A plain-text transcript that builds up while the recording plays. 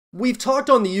We've talked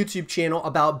on the YouTube channel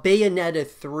about Bayonetta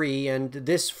 3 and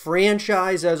this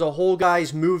franchise as a whole,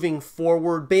 guys, moving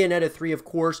forward. Bayonetta 3, of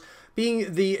course,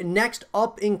 being the next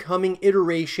up-and-coming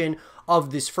iteration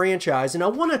of this franchise. And I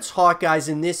want to talk, guys,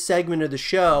 in this segment of the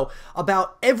show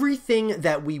about everything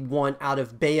that we want out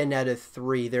of Bayonetta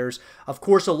 3. There's, of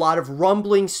course, a lot of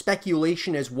rumbling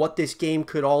speculation as what this game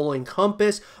could all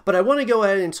encompass, but I want to go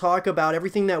ahead and talk about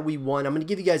everything that we want. I'm going to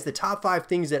give you guys the top 5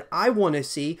 things that I want to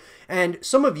see, and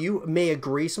some of you may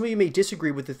agree, some of you may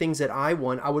disagree with the things that I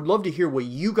want. I would love to hear what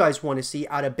you guys want to see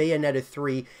out of Bayonetta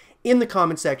 3 in the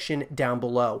comment section down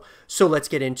below. So let's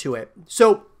get into it.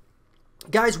 So,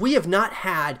 guys, we have not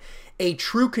had a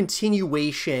true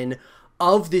continuation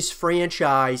of this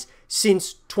franchise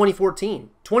since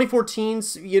 2014.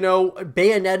 2014's,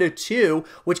 Bayonetta 2,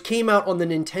 which came out on the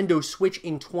Nintendo Switch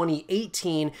in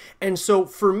 2018. And so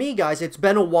for me, guys, it's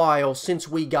been a while since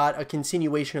we got a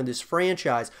continuation of this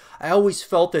franchise. I always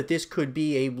felt that this could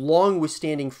be a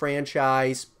long-withstanding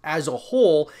franchise as a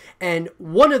whole. And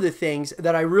one of the things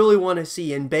that I really want to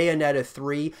see in Bayonetta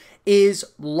 3 is,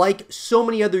 like so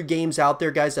many other games out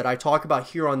there, guys, that I talk about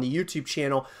here on the YouTube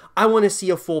channel, I want to see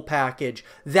a full package.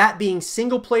 That being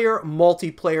single player,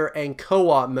 multiplayer, and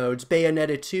co-op modes.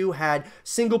 Bayonetta 2 had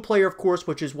single player, of course,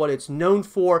 which is what it's known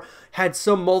for, had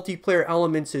some multiplayer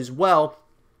elements as well.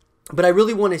 But I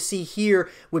really want to see here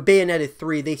with Bayonetta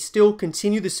 3, they still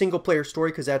continue the single player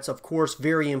story because that's, of course,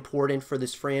 very important for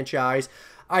this franchise.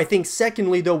 I think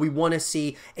secondly, though, we want to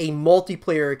see a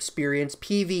multiplayer experience,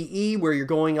 PvE, where you're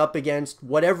going up against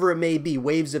whatever it may be,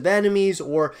 waves of enemies,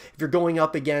 or if you're going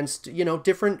up against,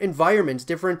 different environments,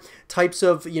 different types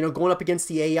of, going up against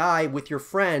the AI with your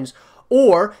friends.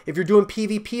 Or if you're doing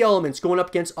PvP elements, going up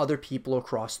against other people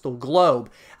across the globe.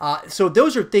 So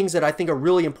those are things that I think are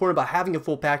really important about having a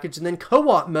full package. And then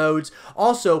co-op modes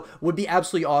also would be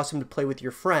absolutely awesome to play with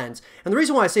your friends. And the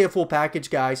reason why I say a full package,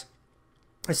 guys,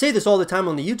 I say this all the time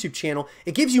on the YouTube channel,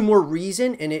 it gives you more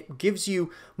reason and it gives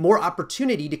you more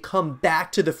opportunity to come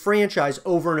back to the franchise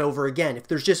over and over again. If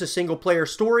there's just a single player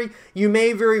story, you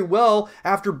may very well,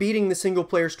 after beating the single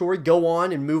player story, go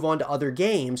on and move on to other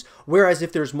games. Whereas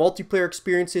if there's multiplayer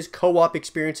experiences, co-op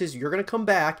experiences, you're going to come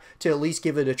back to at least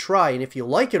give it a try. And if you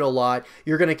like it a lot,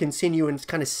 you're going to continue and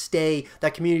kind of stay,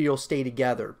 that community will stay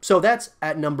together. So that's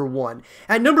at number 1.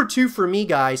 At number 2 for me,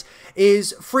 guys,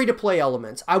 is free-to-play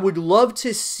elements. I would love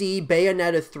to see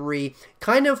Bayonetta 3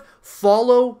 kind of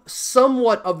follow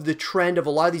somewhat of the trend of a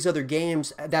lot of these other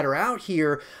games that are out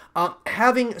here,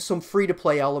 having some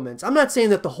free-to-play elements. I'm not saying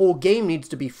that the whole game needs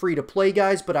to be free-to-play,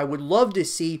 guys, but I would love to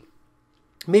see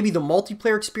maybe the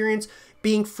multiplayer experience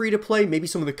being free to play, maybe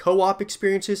some of the co-op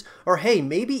experiences, or hey,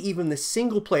 maybe even the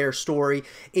single player story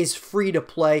is free to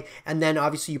play, and then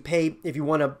obviously you pay if you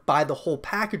want to buy the whole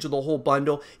package or the whole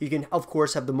bundle. You can, of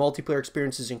course, have the multiplayer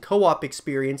experiences and co-op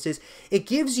experiences. It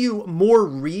gives you more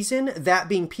reason, that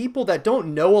being people that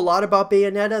don't know a lot about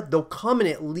Bayonetta, they'll come and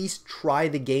at least try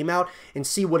the game out and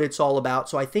see what it's all about.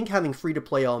 So I think having free to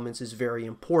play elements is very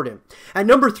important. At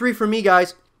number 3 for me,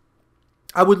 guys,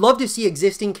 I would love to see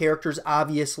existing characters,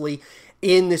 obviously,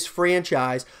 in this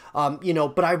franchise,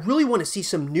 but I really want to see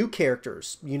some new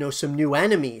characters, some new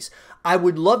enemies. I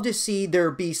would love to see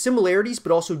there be similarities,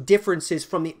 but also differences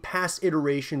from the past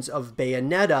iterations of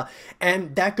Bayonetta.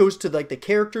 And that goes to like the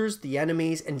characters, the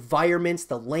enemies, environments,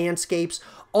 the landscapes.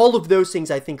 All of those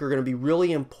things I think are going to be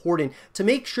really important to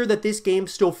make sure that this game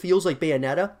still feels like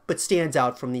Bayonetta, but stands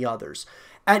out from the others.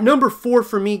 At number 4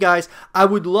 for me, guys, I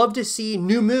would love to see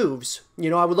new moves.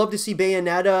 I would love to see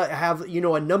Bayonetta have,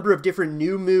 a number of different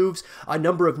new moves, a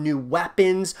number of new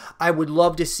weapons. I would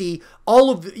love to see all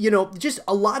of, just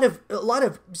a lot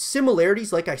of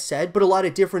similarities, like I said, but a lot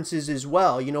of differences as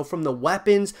well. From the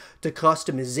weapons to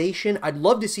customization. I'd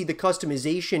love to see the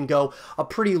customization go a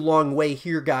pretty long way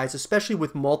here, guys, especially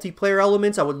with multiplayer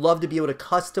elements. I would love to be able to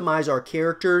customize our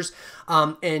characters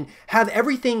and have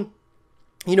everything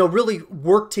really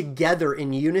work together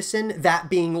in unison. That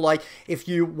being like, if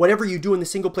whatever you do in the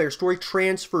single player story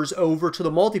transfers over to the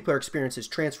multiplayer experiences,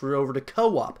 transfer over to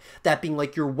co-op. That being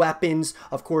like your weapons,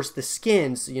 of course, the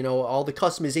skins, all the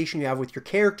customization you have with your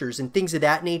characters and things of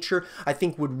that nature, I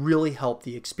think would really help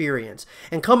the experience.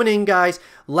 And coming in, guys,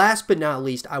 last but not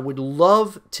least, I would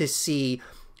love to see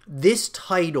this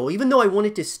title, even though I want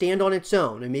it to stand on its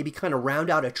own and maybe kind of round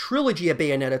out a trilogy of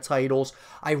Bayonetta titles,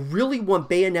 I really want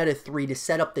Bayonetta 3 to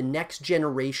set up the next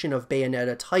generation of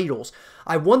Bayonetta titles.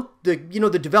 I want the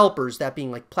developers, that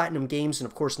being like Platinum Games and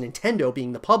of course Nintendo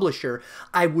being the publisher,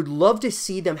 I would love to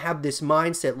see them have this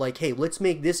mindset like, hey, let's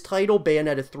make this title,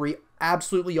 Bayonetta 3,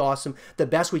 absolutely awesome, the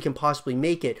best we can possibly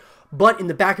make it. But in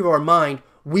the back of our mind,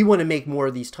 we want to make more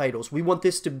of these titles. We want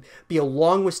this to be a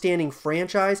long withstanding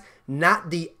franchise, not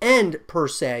the end per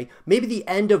se, maybe the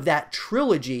end of that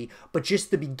trilogy, but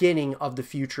just the beginning of the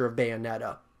future of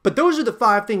Bayonetta. But those are the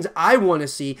 5 things I want to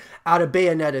see out of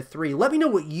Bayonetta 3. Let me know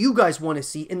what you guys want to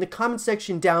see in the comment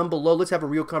section down below. Let's have a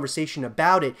real conversation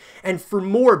about it. And for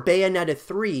more Bayonetta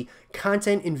 3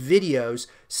 content and videos,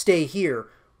 stay here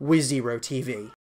with Zero TV.